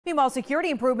Meanwhile,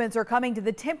 security improvements are coming to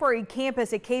the temporary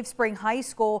campus at Cave Spring High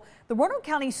School. The Roanoke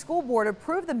County School Board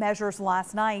approved the measures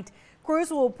last night. Crews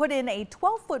will put in a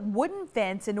 12-foot wooden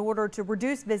fence in order to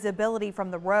reduce visibility from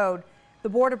the road. The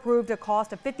board approved a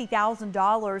cost of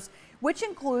 $50,000, which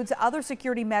includes other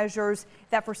security measures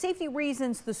that, for safety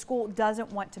reasons, the school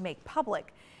doesn't want to make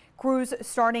public. Crews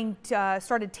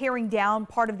started tearing down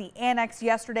part of the annex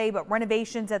yesterday, but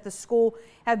renovations at the school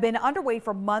have been underway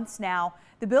for months now.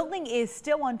 The building is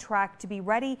still on track to be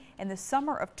ready in the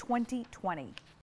summer of 2020.